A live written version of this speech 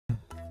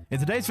In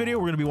today's video,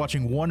 we're going to be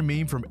watching one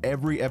meme from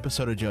every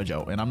episode of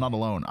JoJo, and I'm not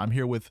alone. I'm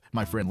here with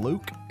my friend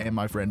Luke and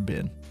my friend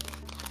Ben.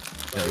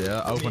 Hell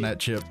yeah, open that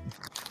chip.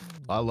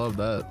 I love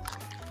that.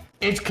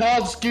 It's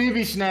called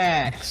Scooby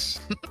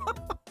Snacks.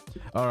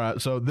 All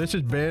right, so this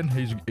is Ben.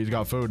 He's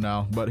got food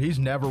now, but he's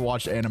never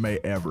watched anime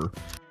ever.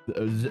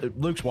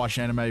 Luke's watched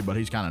anime, but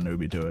he's kind of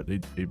newbie to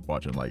it. He's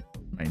watching like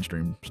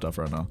mainstream stuff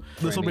right now.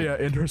 This will be an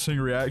interesting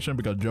reaction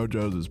because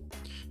JoJo's is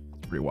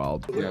pretty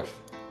wild. Yeah.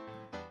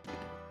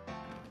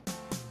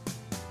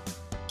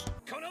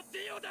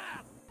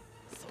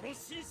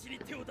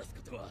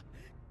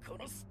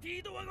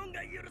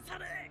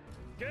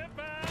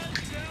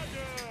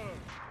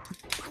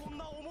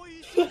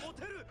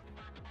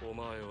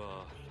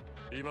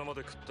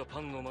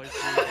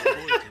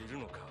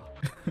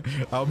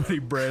 How many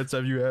breads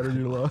have you had in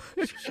your life?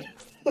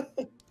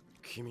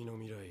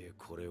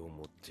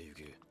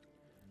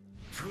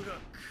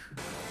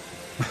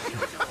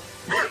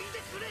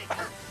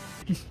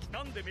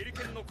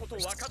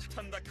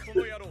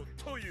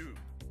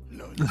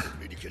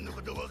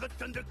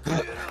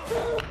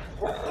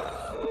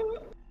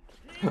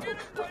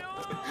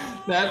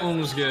 That one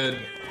was good.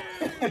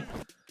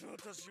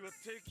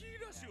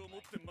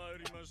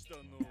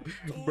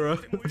 Bro.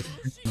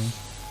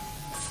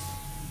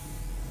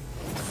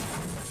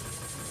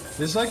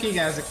 This lucky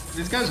guy's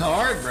this goes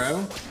hard,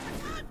 bro.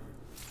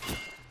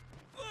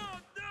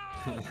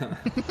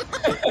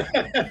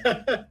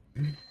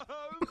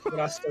 But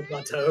I stubbed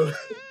my toe.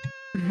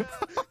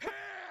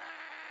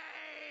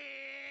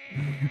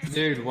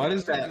 Dude, what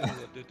is that?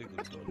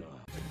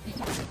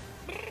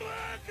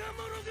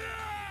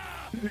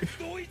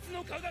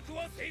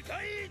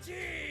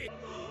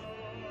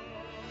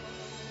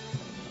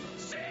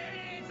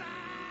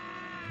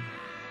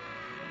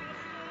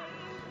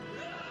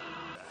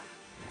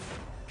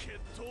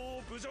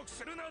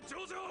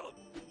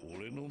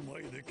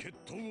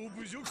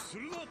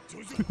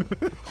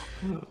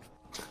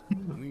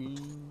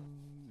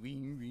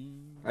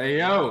 Hey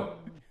yo!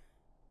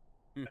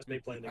 That's me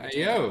playing the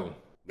Hey yo!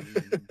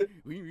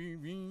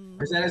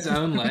 Is that his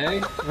own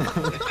leg?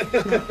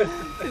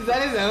 Is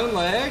that his own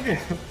leg?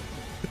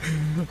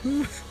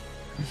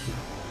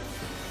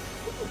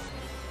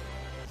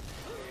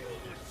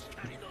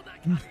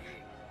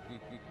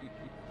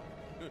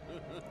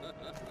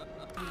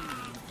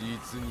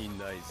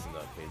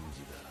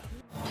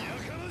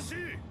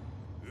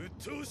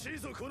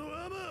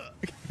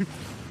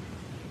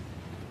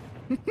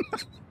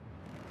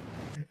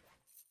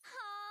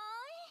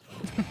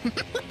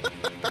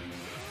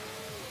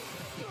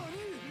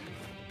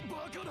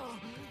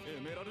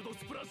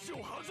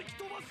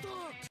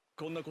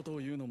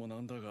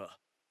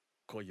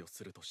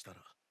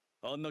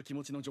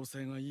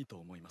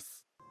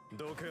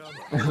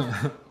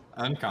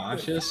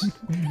 Unconscious?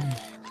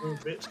 Oh,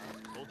 bitch.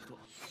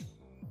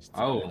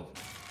 Oh.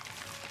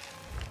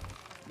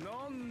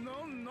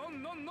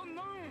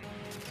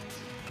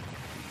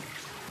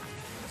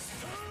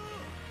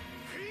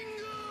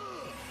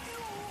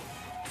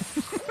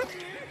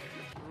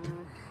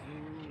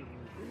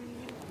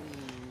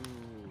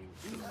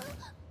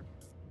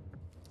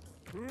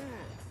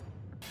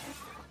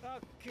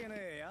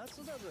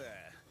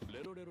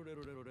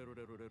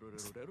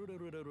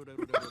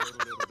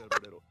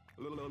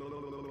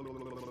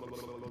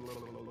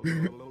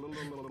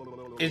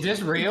 Is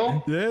this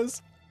real?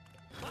 Yes.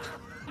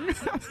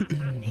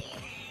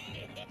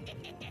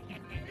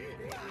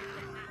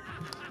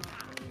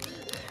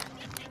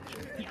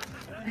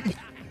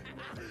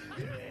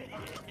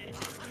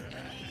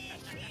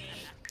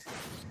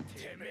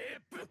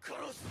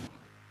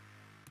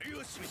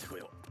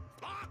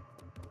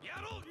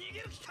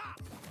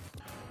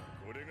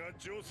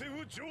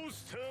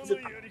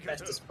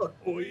 Fast as fuck,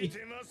 boy.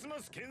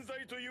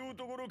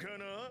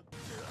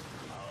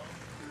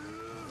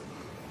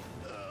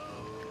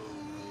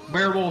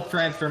 Werewolf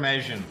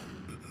transformation.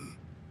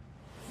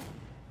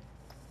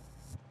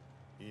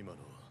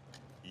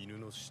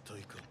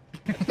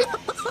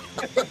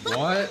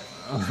 What?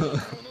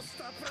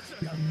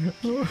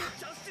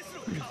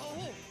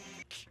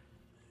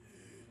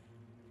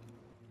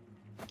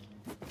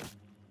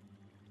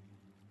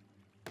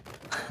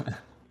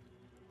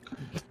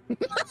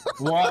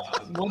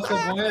 What's the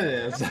point of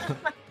this?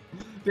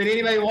 Did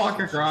anybody walk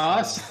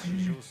across?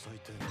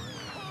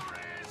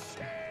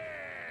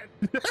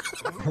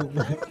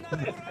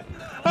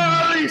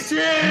 Holy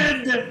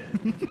shit!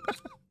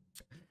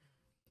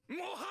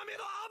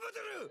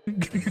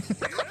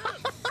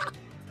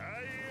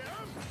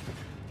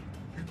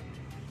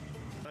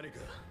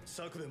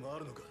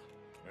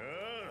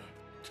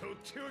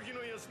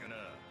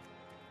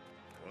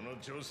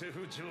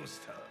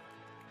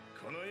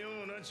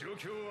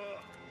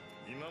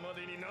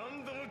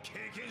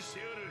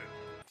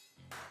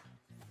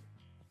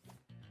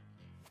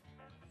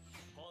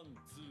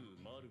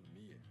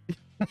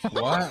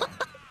 What?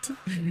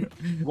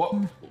 What?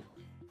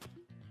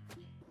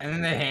 And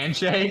then the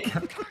handshake?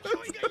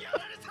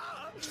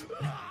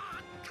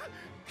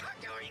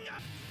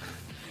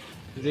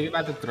 Is he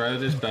about to throw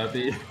this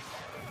puppy?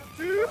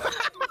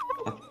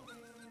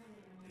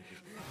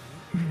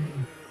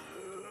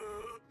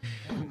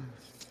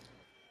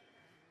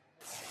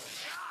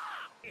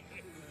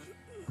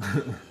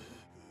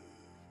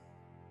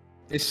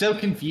 It's so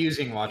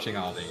confusing watching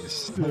all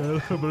these.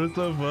 Yeah, but it's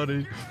so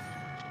funny.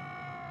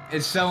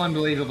 It's so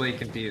unbelievably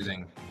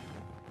confusing.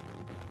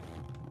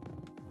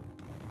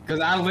 Because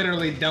I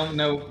literally don't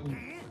know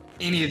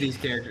any of these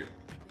characters.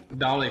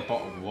 Dolly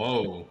Parton.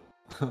 Whoa.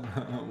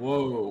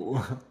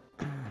 Whoa.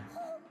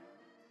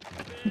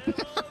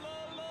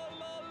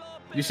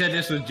 You said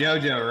this was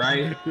JoJo,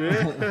 right?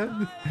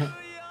 Yeah.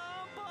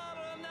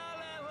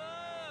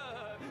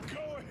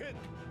 Go ahead,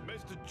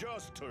 Mr.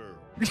 Juster.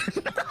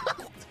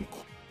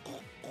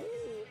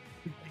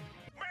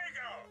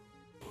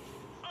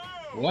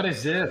 What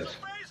is this?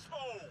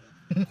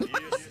 Yes,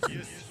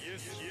 yes,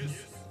 yes,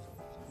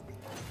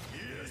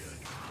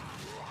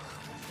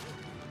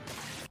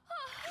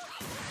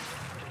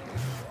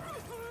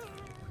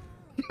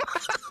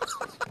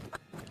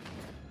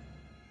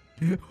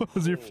 yes. What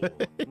was your face?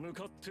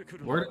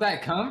 Where did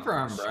that come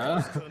from,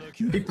 bro?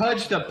 He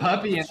punched a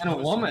puppy and a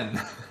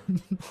woman.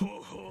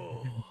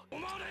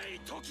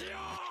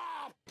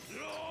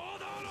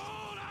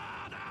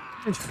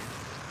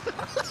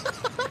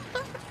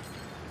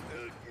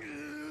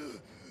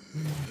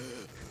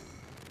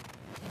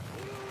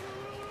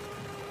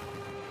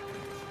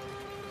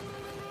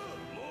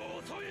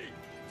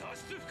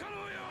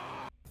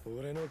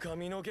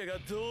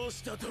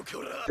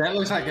 That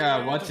looks like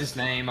what's his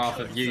name off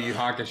of Yu Yu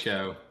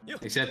Hakusho,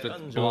 except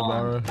with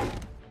blonde.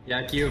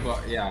 Yeah,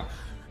 Kyuuba. Yeah.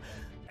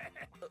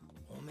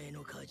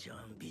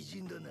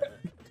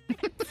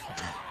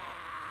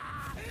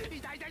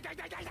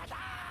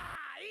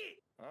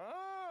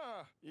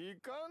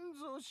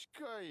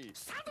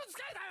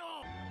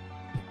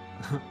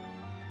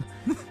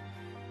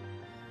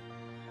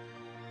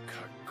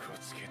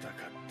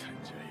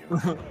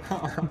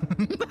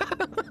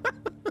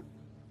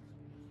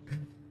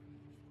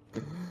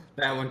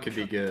 That one could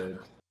be good.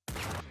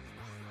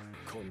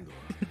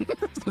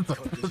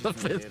 The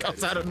fist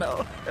comes out of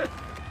nowhere.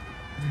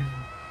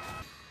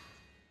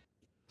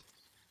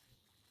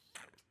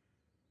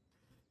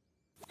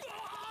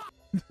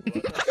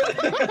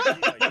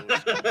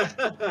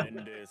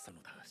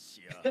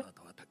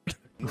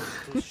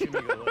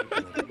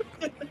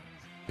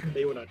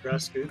 They were not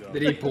dress good.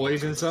 Did he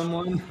poison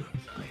someone?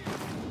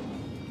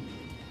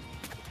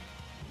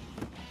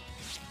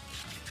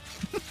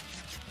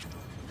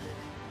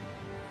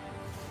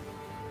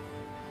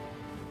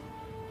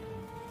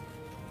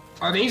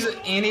 Are these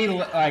any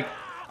like?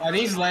 Are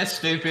these less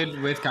stupid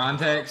with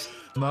context?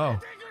 No.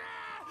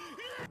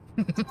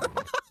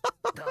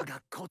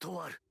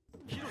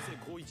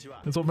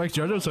 That's what makes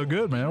JoJo so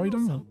good, man. What are you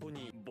doing?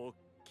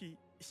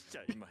 Is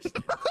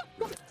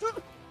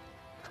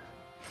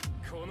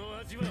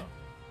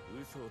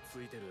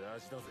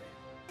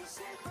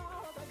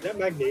that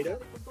Magneto?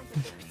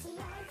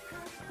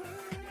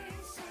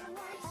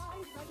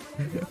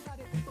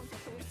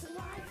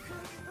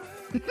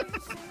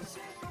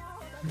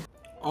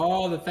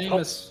 Oh, the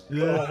famous.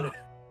 Yeah.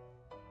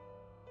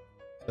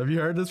 Have you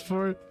heard this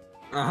before?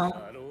 Uh huh.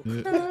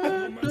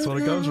 Yeah. That's what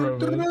it comes from,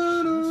 man.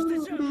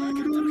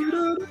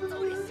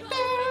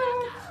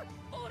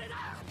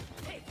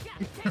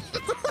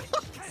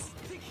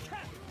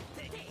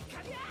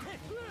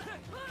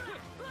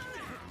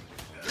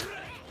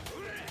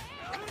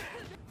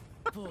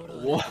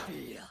 What?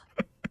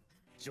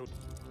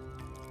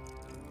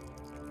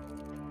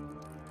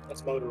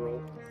 That's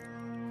Motorola.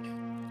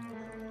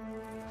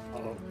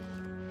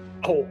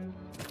 Oh.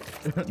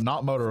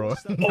 Not Motorola.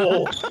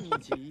 Oh.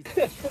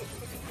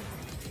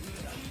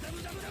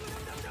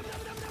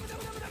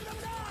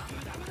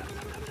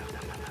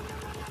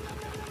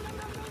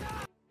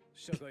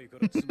 So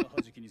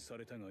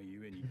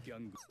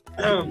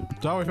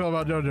how we feel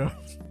about JoJo?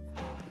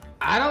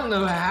 I don't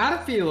know how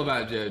to feel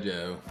about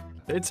JoJo.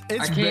 It's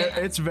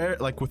very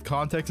like with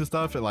context and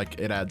stuff.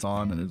 It adds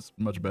on and it's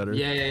much better.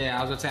 Yeah.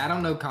 I was gonna say I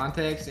don't know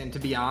context, and to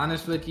be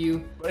honest with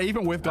you, But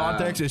even with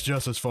context, it's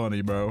just as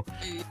funny, bro.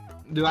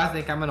 do I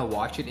think I'm gonna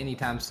watch it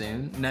anytime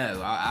soon?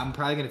 No, I'm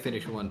probably gonna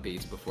finish One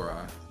Piece before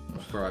I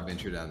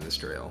venture down this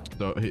trail.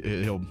 So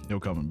he'll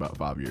come in about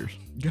 5 years.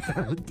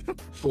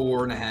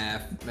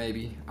 4.5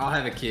 maybe. I'll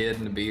have a kid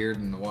and a beard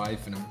and a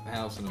wife and a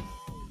house and a.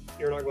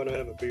 You're not going to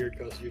have a beard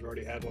because you've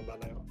already had one by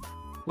now.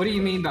 What do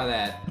you mean by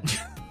that?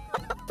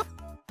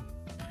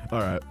 All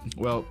right.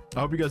 Well,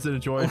 I hope you guys did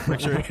enjoy. Make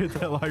sure you hit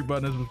that like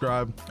button and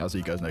subscribe. I'll see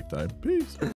you guys next time. Peace.